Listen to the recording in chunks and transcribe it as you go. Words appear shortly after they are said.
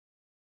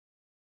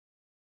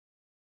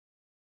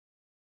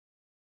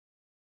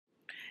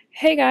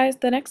Hey guys,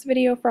 the next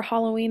video for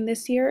Halloween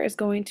this year is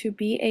going to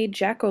be a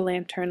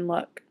jack-o'-lantern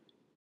look.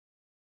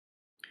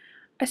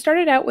 I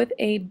started out with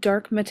a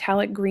dark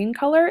metallic green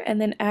color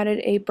and then added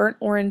a burnt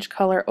orange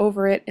color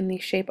over it in the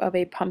shape of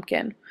a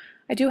pumpkin.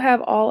 I do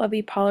have all of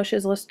the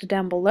polishes listed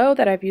down below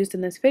that I've used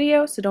in this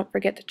video, so don't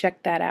forget to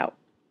check that out.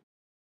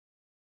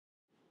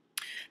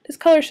 This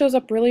color shows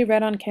up really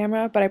red on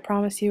camera, but I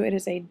promise you it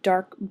is a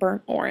dark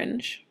burnt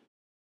orange.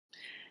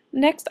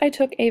 Next, I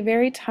took a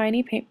very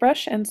tiny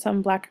paintbrush and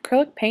some black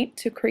acrylic paint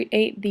to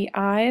create the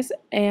eyes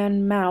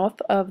and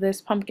mouth of this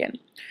pumpkin.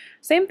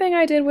 Same thing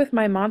I did with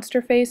my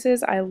monster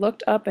faces. I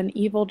looked up an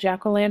evil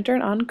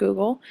jack-o'-lantern on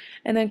Google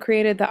and then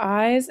created the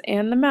eyes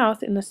and the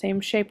mouth in the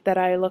same shape that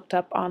I looked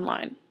up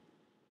online.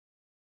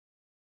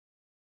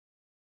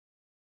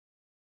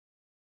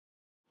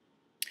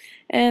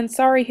 And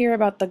sorry here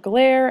about the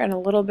glare and a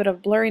little bit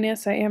of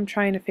blurriness. I am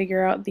trying to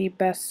figure out the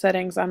best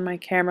settings on my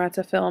camera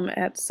to film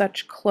at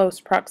such close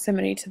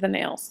proximity to the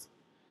nails.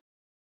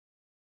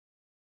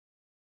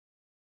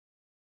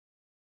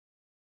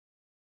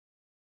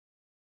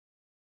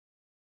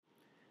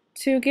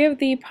 To give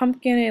the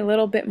pumpkin a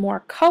little bit more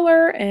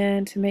color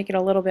and to make it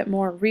a little bit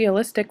more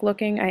realistic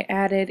looking, I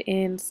added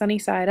in Sunny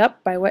Side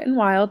Up by Wet n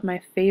Wild,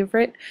 my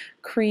favorite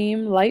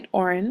cream light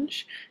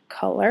orange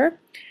color,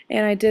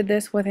 and I did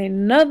this with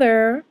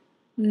another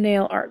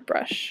nail art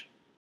brush.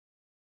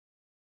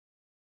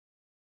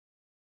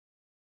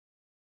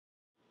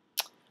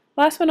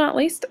 Last but not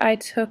least, I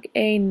took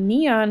a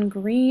neon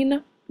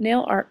green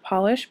nail art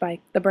polish by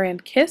the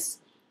brand Kiss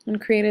and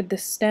created the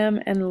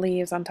stem and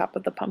leaves on top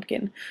of the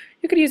pumpkin.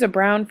 You could use a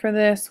brown for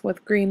this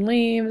with green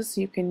leaves,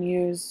 you can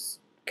use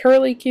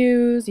curly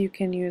cues, you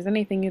can use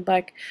anything you'd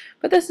like,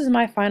 but this is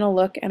my final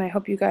look and I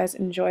hope you guys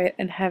enjoy it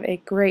and have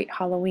a great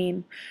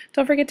Halloween.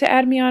 Don't forget to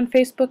add me on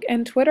Facebook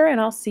and Twitter and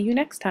I'll see you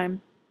next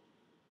time.